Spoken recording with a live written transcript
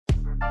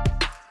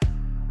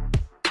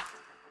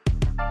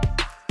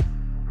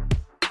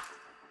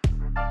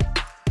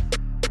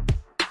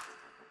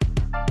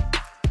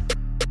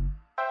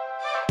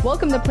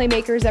Welcome to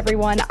Playmakers,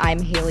 everyone. I'm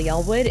Haley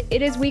Elwood.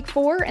 It is week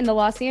 4, and the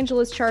Los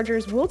Angeles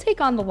Chargers will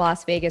take on the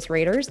Las Vegas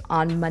Raiders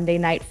on Monday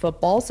Night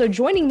Football. So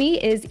joining me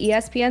is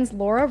ESPN's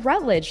Laura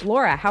Rutledge.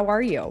 Laura, how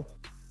are you?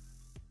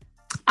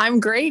 I'm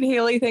great,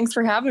 Haley. Thanks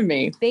for having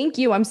me. Thank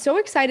you. I'm so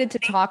excited to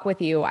talk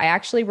with you. I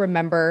actually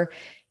remember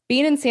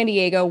being in San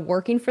Diego,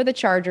 working for the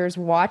Chargers,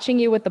 watching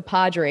you with the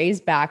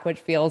Padres back, which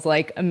feels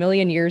like a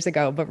million years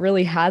ago, but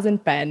really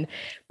hasn't been.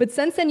 But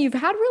since then, you've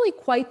had really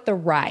quite the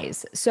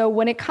rise. So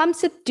when it comes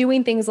to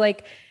doing things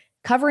like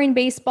covering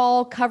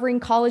baseball, covering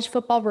college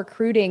football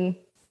recruiting,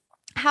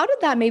 how did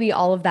that maybe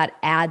all of that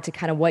add to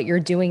kind of what you're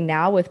doing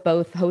now with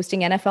both hosting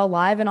NFL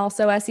Live and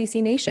also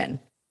SEC Nation?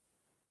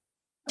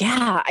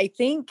 Yeah, I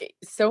think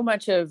so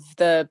much of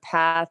the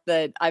path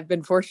that I've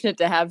been fortunate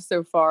to have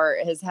so far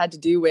has had to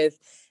do with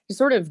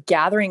sort of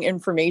gathering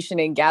information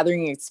and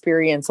gathering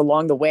experience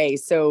along the way.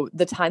 So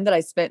the time that I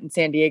spent in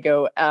San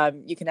Diego,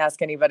 you can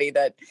ask anybody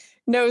that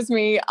knows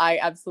me. I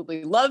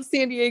absolutely love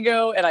San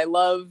Diego, and I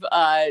love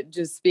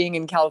just being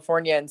in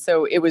California. And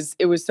so it was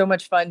so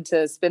much fun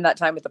to spend that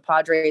time with the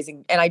Padres,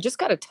 and I just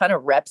got a ton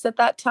of reps at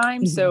that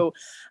time. Mm-hmm. So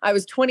I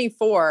was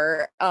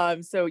 24.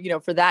 So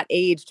for that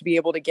age to be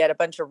able to get a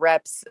bunch of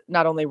reps,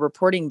 not only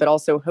reporting but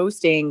also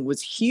hosting,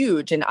 was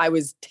huge. And I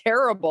was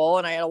terrible,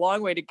 and I had a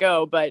long way to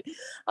go, but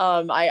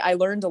I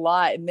learned a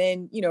lot. And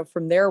then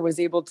from there was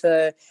able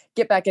to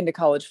get back into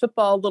college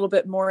football a little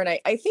bit more. And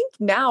I think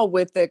now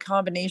with the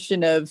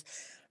combination of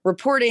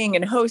reporting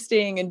and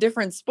hosting and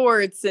different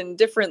sports and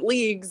different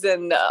leagues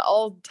and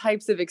all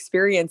types of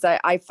experience,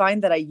 I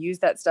find that I use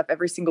that stuff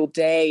every single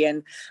day.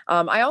 And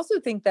I also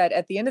think that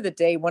at the end of the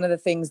day, one of the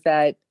things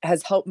that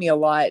has helped me a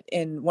lot,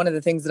 and one of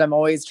the things that I'm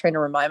always trying to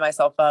remind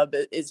myself of,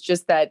 is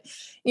just that,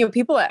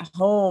 people at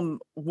home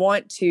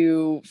want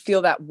to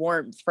feel that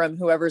warmth from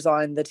whoever's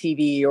on the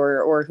TV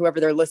or whoever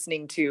they're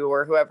listening to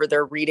or whoever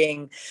they're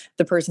reading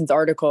the person's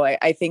article.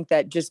 I think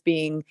that just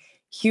being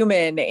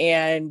human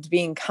and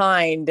being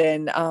kind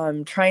and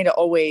trying to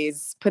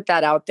always put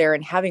that out there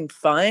and having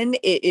fun,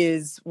 it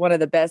is one of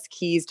the best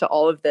keys to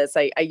all of this.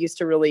 I used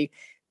to really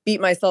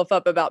beat myself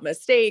up about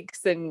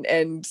mistakes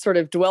and sort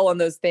of dwell on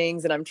those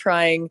things. And I'm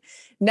trying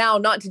now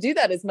not to do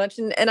that as much.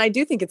 And I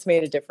do think it's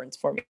made a difference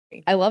for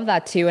me. I love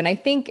that too. And I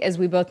think, as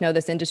we both know,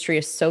 this industry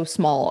is so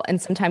small, and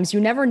sometimes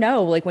you never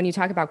know. Like when you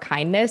talk about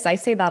kindness, I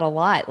say that a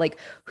lot, like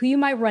who you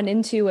might run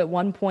into at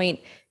one point,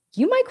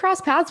 you might cross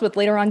paths with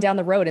later on down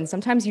the road. And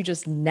sometimes you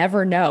just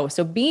never know.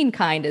 So being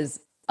kind is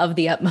of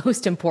the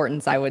utmost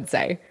importance, I would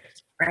say.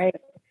 Right.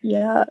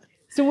 Yeah.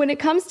 So when it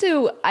comes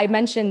to, I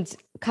mentioned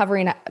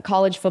covering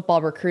college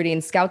football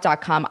recruiting,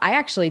 scout.com, I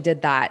actually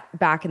did that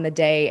back in the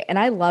day and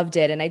I loved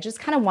it. And I just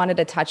kind of wanted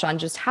to touch on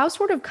just how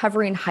sort of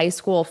covering high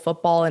school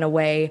football in a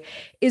way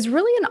is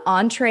really an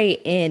entree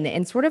in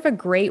and sort of a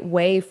great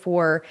way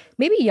for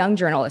maybe young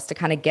journalists to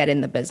kind of get in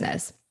the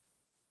business.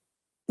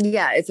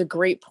 Yeah, it's a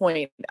great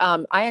point.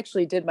 I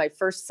actually did my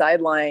first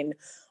sideline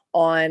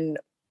on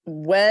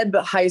web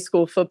high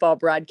school football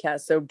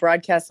broadcast, so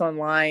broadcast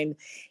online.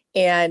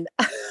 And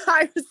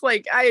I was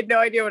like, I had no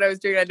idea what I was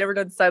doing. I'd never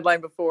done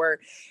sideline before.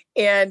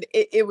 And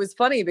it was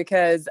funny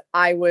because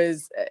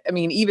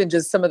even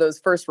just some of those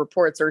first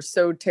reports are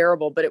so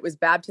terrible, but it was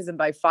baptism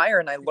by fire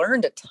and I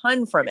learned a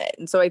ton from it.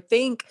 And so I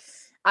think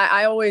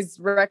I always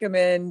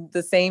recommend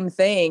the same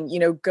thing,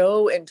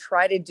 go and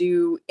try to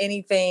do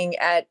anything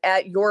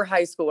at your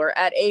high school or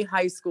at a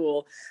high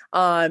school.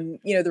 The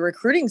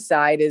recruiting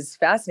side is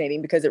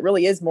fascinating because it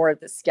really is more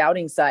of the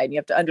scouting side. And you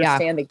have to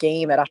understand the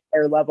game at a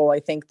higher level, I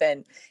think,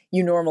 than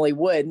you normally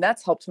would. And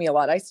that's helped me a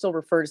lot. I still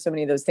refer to so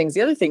many of those things.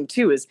 The other thing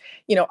too is,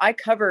 I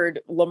covered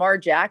Lamar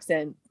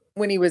Jackson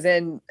when he was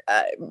in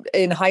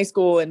high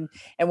school and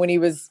when he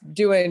was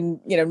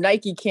doing,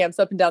 Nike camps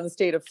up and down the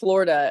state of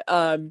Florida.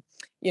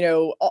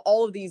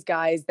 All of these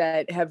guys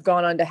that have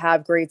gone on to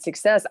have great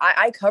success.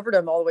 I covered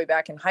them all the way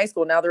back in high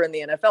school. Now they're in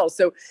the NFL.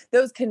 So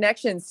those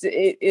connections,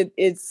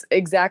 it's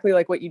exactly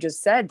like what you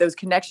just said. Those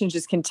connections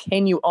just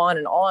continue on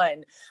and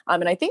on.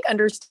 And I think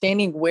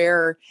understanding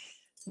where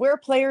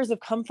players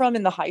have come from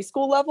in the high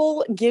school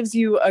level gives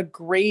you a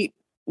great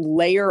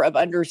layer of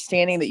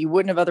understanding that you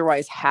wouldn't have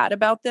otherwise had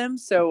about them.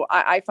 So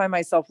I find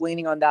myself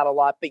leaning on that a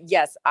lot. But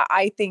yes,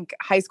 I think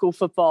high school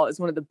football is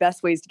one of the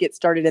best ways to get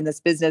started in this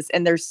business.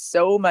 And there's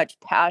so much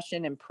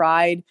passion and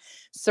pride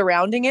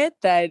surrounding it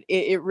that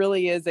it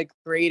really is a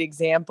great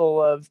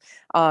example of,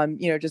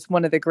 just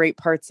one of the great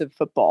parts of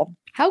football.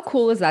 How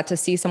cool is that to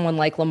see someone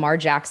like Lamar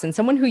Jackson,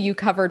 someone who you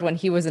covered when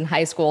he was in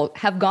high school,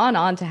 have gone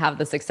on to have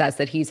the success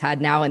that he's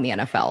had now in the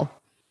NFL?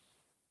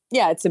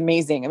 Yeah, it's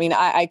amazing. I mean,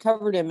 I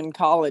covered him in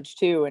college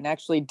too, and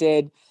actually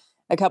did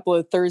a couple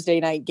of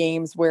Thursday night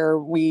games where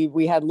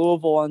we had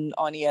Louisville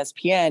on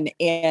ESPN.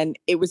 And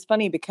it was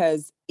funny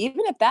because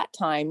even at that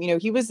time, he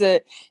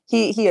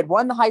had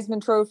won the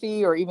Heisman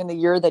Trophy, or even the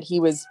year that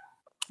he was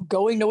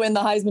going to win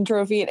the Heisman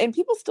Trophy, and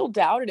people still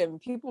doubted him.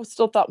 People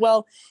still thought,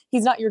 well,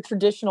 he's not your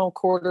traditional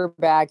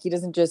quarterback. He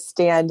doesn't just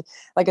stand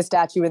like a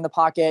statue in the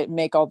pocket and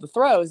make all the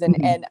throws.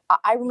 And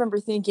I remember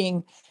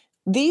thinking,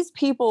 these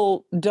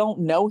people don't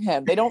know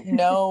him. They don't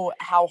know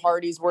how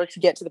hard he's worked to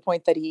get to the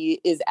point that he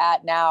is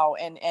at now,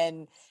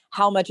 and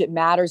how much it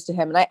matters to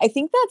him. And I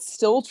think that's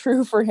still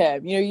true for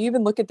him. You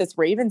even look at this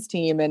Ravens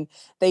team, and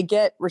they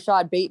get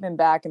Rashad Bateman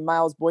back and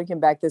Miles Boykin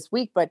back this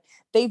week, but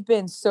they've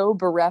been so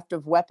bereft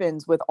of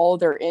weapons with all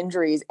their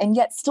injuries. And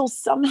yet still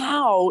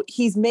somehow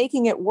he's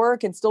making it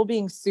work and still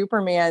being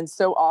Superman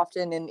so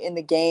often in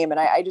the game. And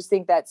I just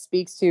think that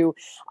speaks to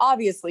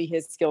obviously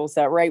his skill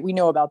set, right? We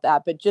know about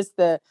that, but just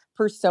the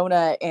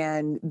persona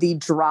and the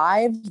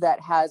drive that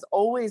has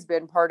always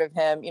been part of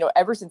him,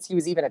 ever since he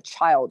was even a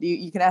child.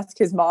 You can ask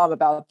his mom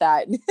about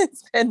that.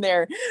 It's been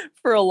there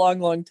for a long,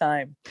 long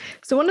time.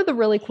 So one of the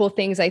really cool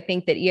things I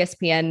think that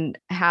ESPN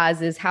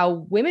has is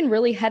how women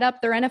really head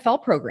up their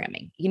NFL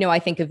programming. I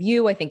think of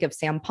you, I think of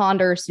Sam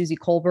Ponder, Suzy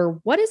Kolber.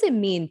 What does it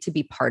mean to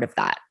be part of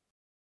that?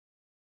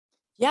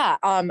 Yeah,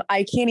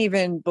 I can't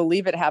even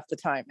believe it half the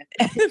time.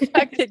 And the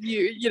fact that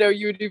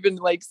you would even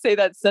say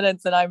that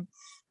sentence, and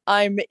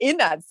I'm in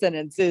that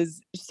sentence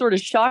is sort of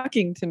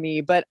shocking to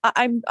me. But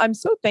I'm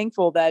so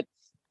thankful that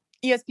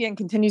ESPN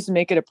continues to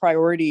make it a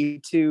priority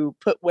to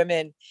put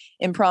women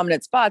in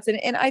prominent spots.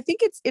 And I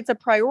think it's a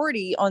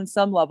priority on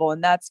some level,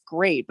 and that's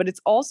great. But it's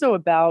also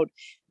about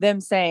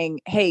them saying,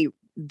 hey,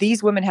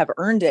 these women have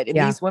earned it. And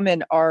these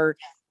women are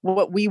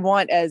what we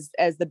want as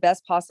the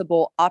best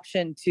possible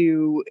option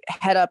to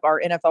head up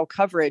our NFL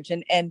coverage.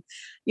 And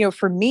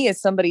for me,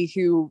 as somebody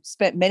who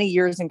spent many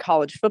years in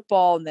college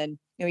football, and then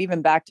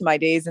even back to my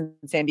days in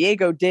San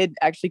Diego, did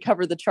actually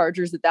cover the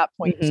Chargers at that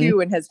point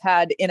too, and has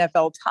had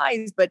NFL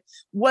ties, but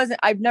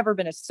I've never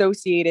been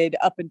associated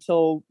up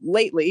until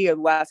lately, the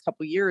last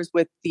couple of years,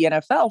 with the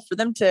NFL. For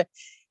them to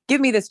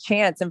give me this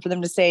chance, and for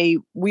them to say,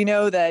 we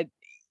know that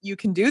you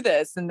can do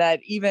this, and that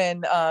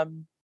even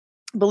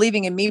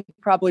believing in me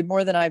probably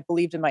more than I've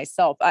believed in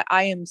myself.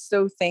 I am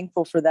so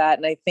thankful for that.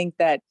 And I think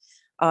that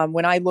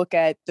when I look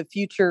at the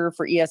future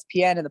for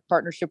ESPN and the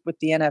partnership with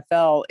the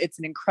NFL, it's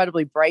an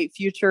incredibly bright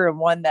future, and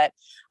one that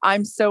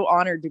I'm so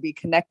honored to be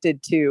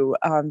connected to.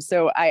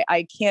 So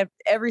I can't,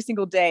 every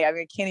single day, I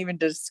can't even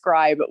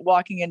describe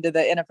walking into the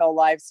NFL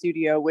Live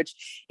studio,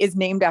 which is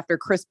named after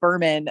Chris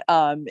Berman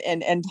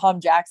and Tom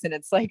Jackson.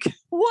 It's like,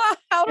 wow,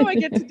 how do I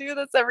get to do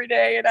this every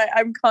day? And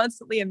I'm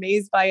constantly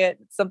amazed by it.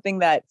 It's something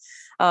that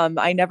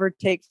I never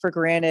take for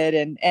granted.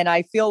 And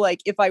I feel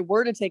like if I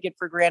were to take it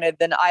for granted,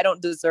 then I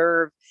don't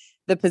deserve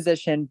the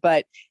position.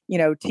 But,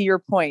 to your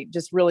point,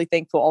 just really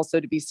thankful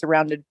also to be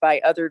surrounded by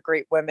other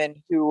great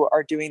women who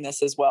are doing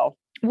this as well.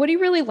 What do you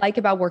really like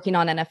about working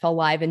on NFL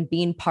Live and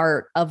being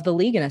part of the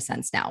league in a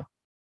sense now?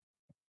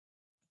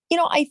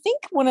 I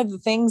think one of the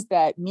things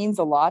that means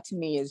a lot to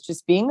me is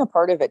just being a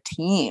part of a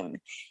team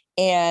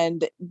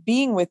and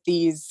being with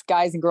these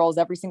guys and girls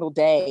every single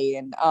day.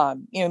 And,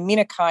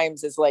 Mina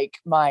Kimes is like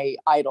my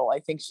idol. I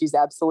think she's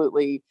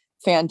absolutely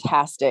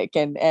fantastic,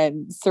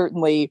 and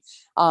certainly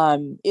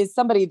is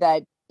somebody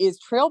that is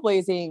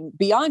trailblazing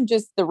beyond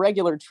just the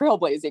regular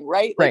trailblazing,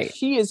 right? Right.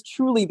 She is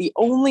truly the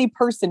only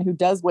person who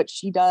does what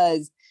she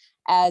does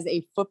as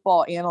a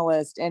football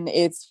analyst, and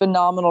it's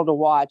phenomenal to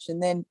watch.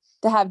 And then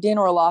to have Dan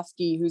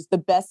Orlovsky, who's the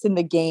best in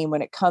the game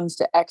when it comes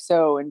to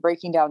XO and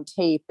breaking down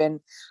tape, and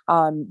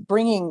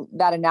bringing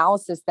that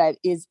analysis that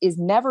is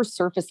never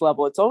surface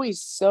level. It's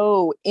always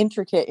so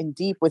intricate and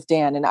deep with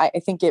Dan. And I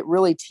think it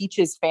really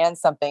teaches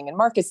fans something. And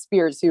Marcus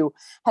Spears, who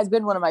has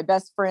been one of my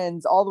best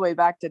friends all the way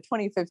back to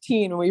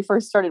 2015 when we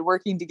first started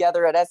working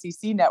together at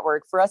SEC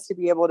Network, for us to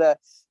be able to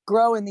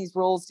grow in these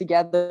roles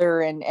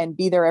together and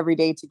be there every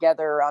day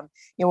together.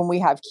 When we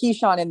have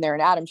Keyshawn in there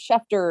and Adam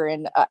Schefter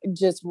and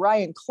just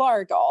Ryan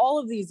Clark, all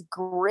of these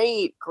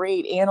great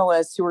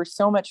analysts who are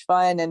so much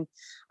fun. And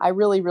I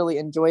really, really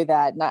enjoy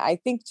that. And I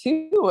think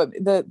too,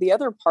 the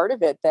other part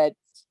of it that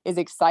is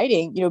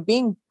exciting,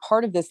 being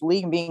part of this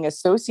league and being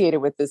associated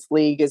with this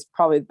league is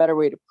probably the better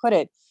way to put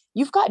it.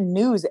 You've got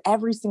news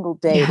every single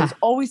day. Yeah. There's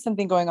always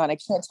something going on. I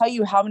can't tell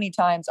you how many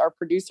times our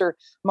producer,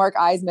 Mark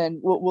Eisman,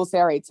 will say,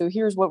 all right, so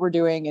here's what we're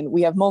doing. And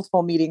we have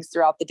multiple meetings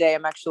throughout the day.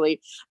 I'm actually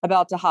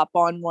about to hop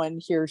on one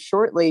here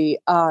shortly.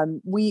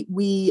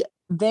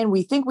 Then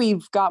we think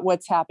we've got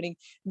what's happening.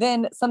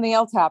 Then something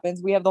else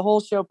happens. We have the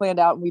whole show planned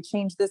out and we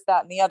change this,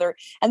 that, and the other.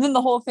 And then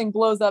the whole thing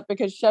blows up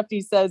because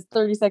Shefty says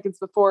 30 seconds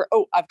before,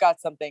 oh, I've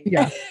got something.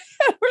 Yeah.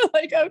 We're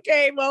like,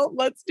 okay, well,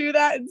 let's do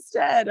that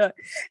instead.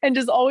 And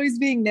just always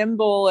being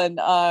nimble and,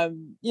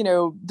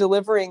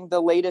 delivering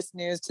the latest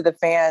news to the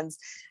fans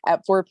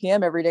at 4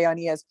 p.m. every day on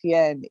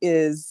ESPN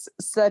is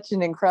such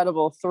an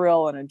incredible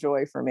thrill and a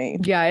joy for me.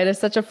 Yeah, it is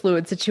such a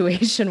fluid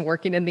situation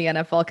working in the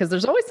NFL because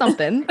there's always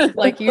something,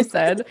 like you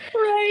said.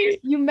 Right.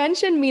 You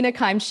mentioned Mina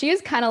Kimes. She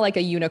is kind of like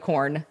a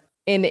unicorn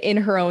in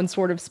her own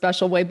sort of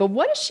special way. But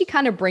what does she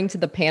kind of bring to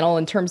the panel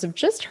in terms of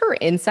just her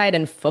insight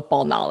and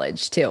football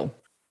knowledge too?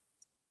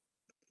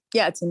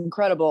 Yeah, it's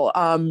incredible.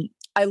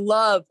 I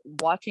love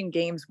watching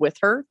games with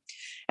her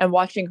and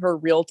watching her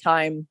real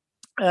time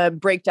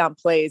break down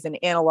plays and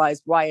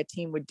analyze why a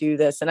team would do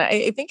this. And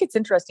I think it's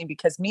interesting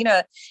because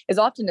Mina is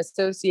often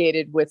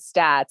associated with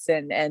stats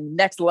and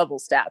next level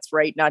stats,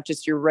 right? Not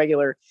just your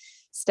regular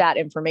stat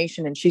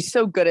information. And she's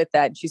so good at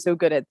that. And she's so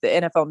good at the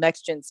NFL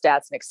Next Gen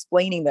stats and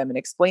explaining them and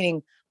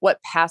explaining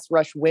what pass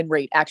rush win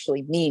rate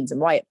actually means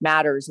and why it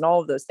matters and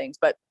all of those things.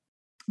 But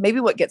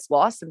maybe what gets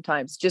lost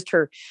sometimes, just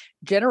her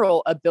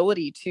general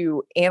ability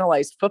to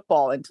analyze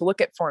football and to look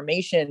at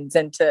formations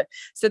and to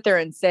sit there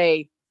and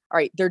say, all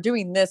right, they're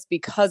doing this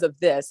because of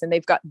this, and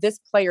they've got this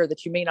player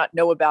that you may not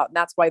know about, and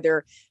that's why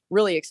they're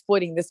really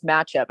exploiting this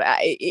matchup.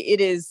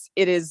 It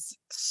is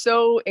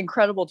so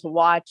incredible to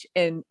watch.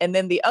 And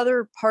then the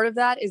other part of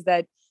that is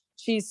that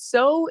she's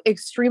so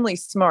extremely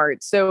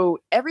smart. So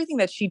everything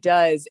that she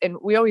does, and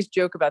we always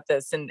joke about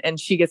this, and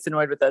she gets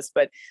annoyed with us,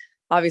 but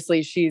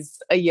obviously she's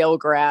a Yale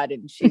grad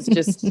and she's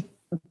just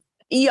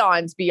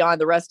eons beyond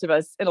the rest of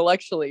us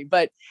intellectually,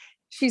 but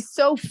she's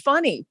so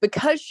funny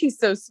because she's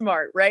so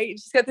smart, right?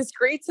 She's got this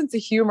great sense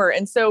of humor.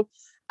 And so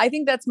I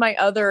think that's my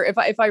other, if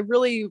I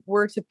really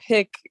were to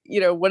pick,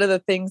 one of the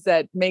things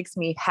that makes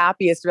me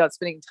happiest about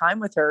spending time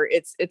with her,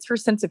 it's her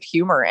sense of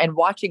humor and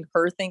watching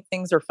her think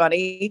things are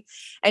funny.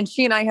 And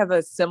she and I have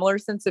a similar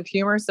sense of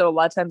humor. So a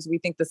lot of times we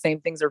think the same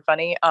things are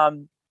funny.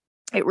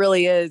 It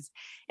really is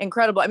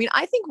incredible. I mean,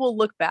 I think we'll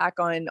look back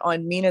on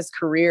Mina's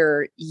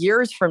career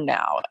years from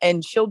now,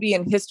 and she'll be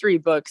in history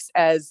books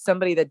as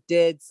somebody that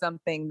did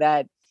something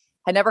that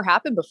had never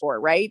happened before,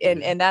 right?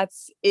 And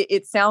that's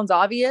it sounds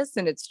obvious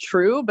and it's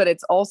true, but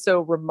it's also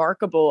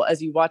remarkable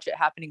as you watch it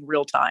happening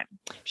real time.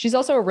 She's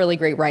also a really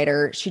great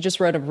writer. She just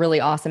wrote a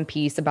really awesome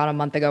piece about a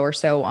month ago or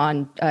so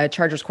on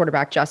Chargers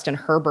quarterback Justin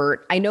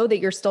Herbert. I know that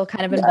you're still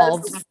kind of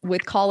involved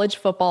with college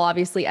football,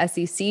 obviously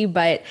SEC,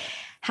 but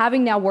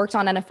having now worked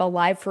on NFL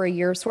Live for a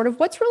year, sort of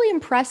what's really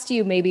impressed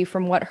you maybe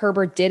from what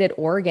Herbert did at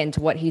Oregon to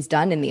what he's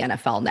done in the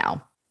NFL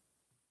now?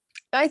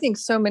 I think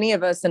so many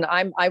of us, and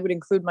I would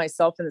include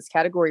myself in this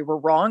category, were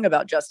wrong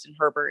about Justin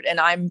Herbert. And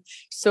I'm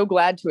so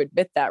glad to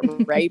admit that,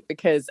 right?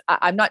 Because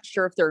I'm not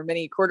sure if there are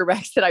many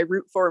quarterbacks that I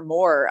root for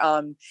more.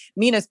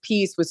 Mina's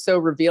piece was so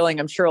revealing.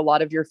 I'm sure a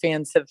lot of your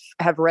fans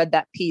have read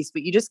that piece,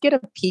 but you just get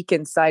a peek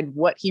inside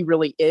what he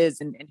really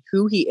is and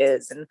who he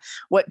is and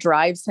what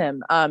drives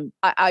him.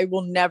 I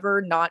will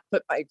never not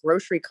put my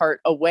grocery cart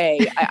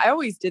away. I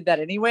always did that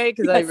anyway,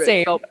 because I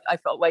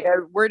felt like I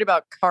worried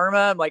about karma.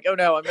 I'm like, oh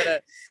no, I'm going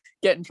to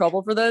get in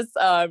trouble for this.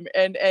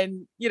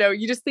 And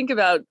you just think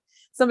about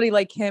somebody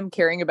like him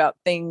caring about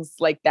things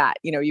like that.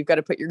 You've got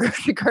to put your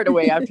grocery cart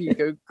away after you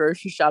go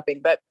grocery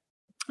shopping. But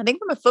I think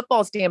from a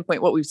football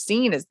standpoint, what we've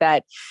seen is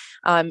that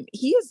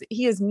he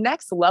is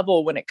next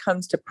level when it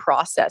comes to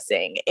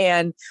processing.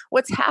 And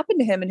what's happened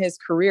to him in his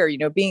career,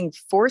 being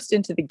forced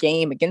into the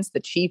game against the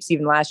Chiefs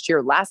even last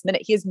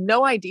minute, he has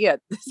no idea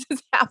this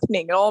is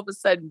happening. And all of a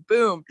sudden,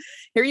 boom,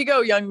 here you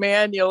go, young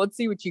man. Let's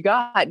see what you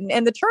got.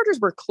 And the Chargers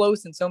were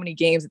close in so many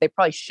games that they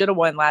probably should have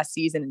won last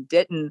season and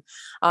didn't.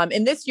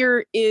 And this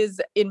year is,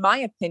 in my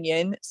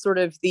opinion, sort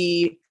of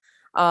the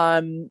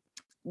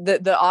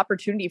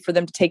opportunity for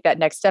them to take that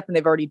next step, and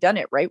they've already done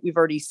it, right? We've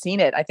already seen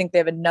it. I think they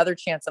have another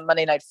chance on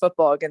Monday Night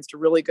Football against a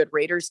really good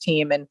Raiders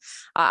team. And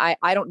I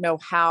don't know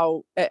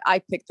how I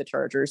picked the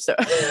Chargers. So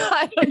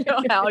I don't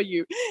know how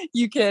you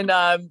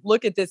can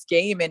look at this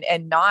game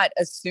and not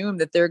assume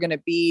that they're going to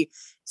be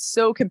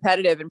so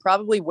competitive and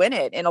probably win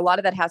it. And a lot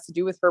of that has to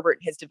do with Herbert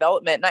and his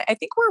development. And I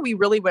think where we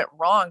really went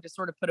wrong, to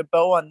sort of put a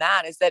bow on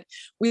that, is that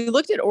we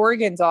looked at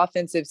Oregon's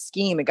offensive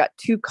scheme and got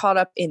too caught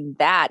up in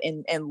that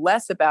and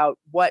less about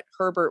what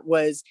Herbert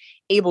was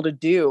able to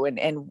do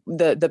and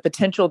the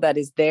potential that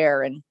is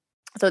there. And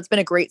so it's been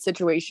a great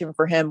situation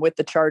for him with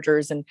the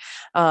Chargers and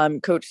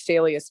Coach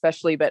Staley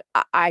especially. But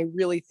I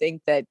really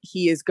think that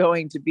he is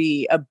going to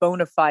be a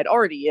bona fide,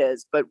 already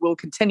is, but will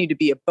continue to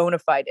be a bona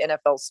fide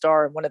NFL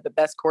star and one of the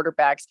best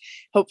quarterbacks,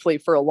 hopefully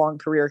for a long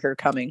career here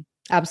coming.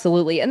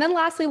 Absolutely. And then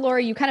lastly,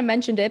 Laura, you kind of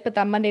mentioned it, but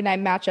that Monday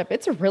night matchup,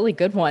 it's a really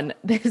good one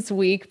this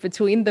week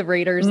between the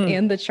Raiders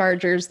and the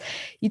Chargers.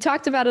 You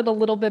talked about it a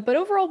little bit, but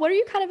overall, what are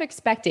you kind of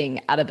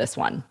expecting out of this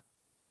one?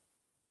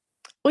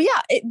 Well,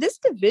 yeah, this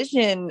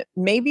division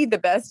may be the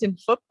best in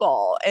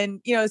football.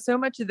 And, so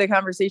much of the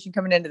conversation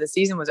coming into the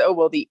season was,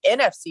 the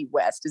NFC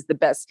West is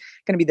going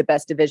to be the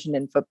best division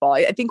in football.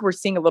 I think we're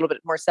seeing a little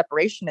bit more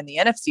separation in the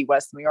NFC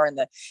West than we are in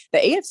the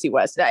AFC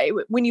West.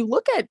 When you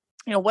look at,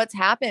 what's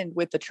happened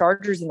with the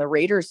Chargers and the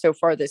Raiders so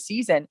far this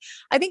season,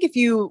 I think if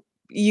you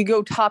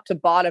go top to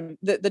bottom,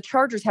 the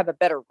Chargers have a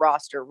better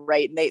roster,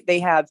 right? And they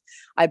have,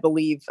 I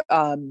believe,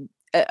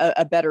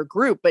 a better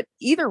group. But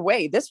either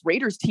way, this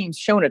Raiders team's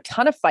shown a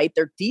ton of fight.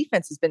 Their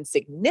defense has been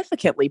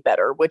significantly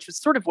better, which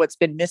was sort of what's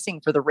been missing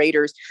for the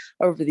Raiders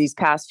over these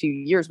past few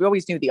years. We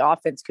always knew the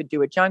offense could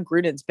do it. John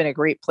Gruden's been a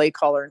great play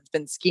caller and has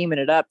been scheming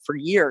it up for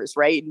years,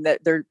 right? And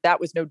that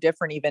was no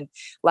different even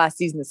last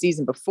season, the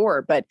season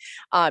before. But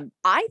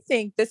I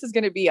think this is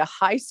going to be a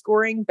high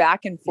scoring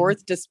back and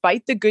forth,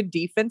 despite the good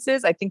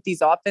defenses. I think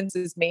these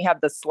offenses may have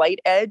the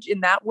slight edge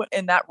in that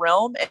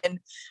realm. And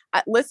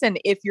listen,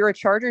 if you're a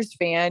Chargers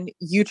fan,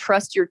 you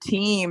trust your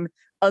team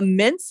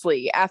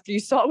immensely after you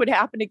saw what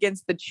happened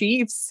against the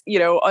Chiefs,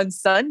 on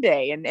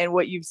Sunday, and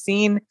what you've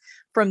seen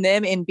from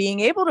them in being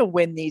able to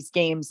win these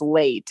games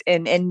late,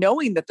 and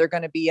knowing that they're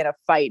going to be in a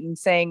fight and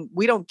saying,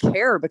 we don't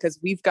care because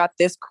we've got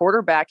this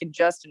quarterback in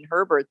Justin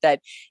Herbert that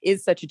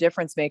is such a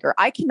difference maker.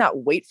 I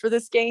cannot wait for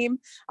this game.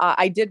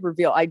 I did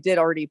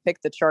already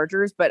pick the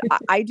Chargers, but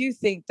I do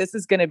think this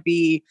is going to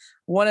be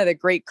one of the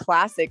great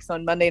classics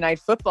on Monday Night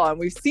Football. And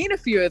we've seen a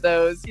few of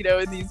those,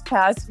 in these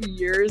past few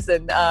years.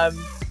 And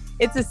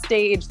it's a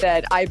stage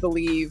that I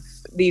believe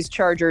these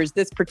Chargers,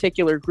 this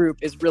particular group,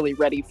 is really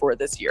ready for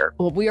this year.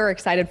 Well, we are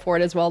excited for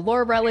it as well.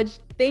 Laura Rutledge,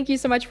 thank you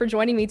so much for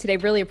joining me today.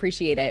 Really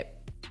appreciate it.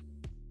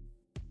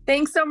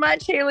 Thanks so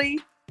much, Haley.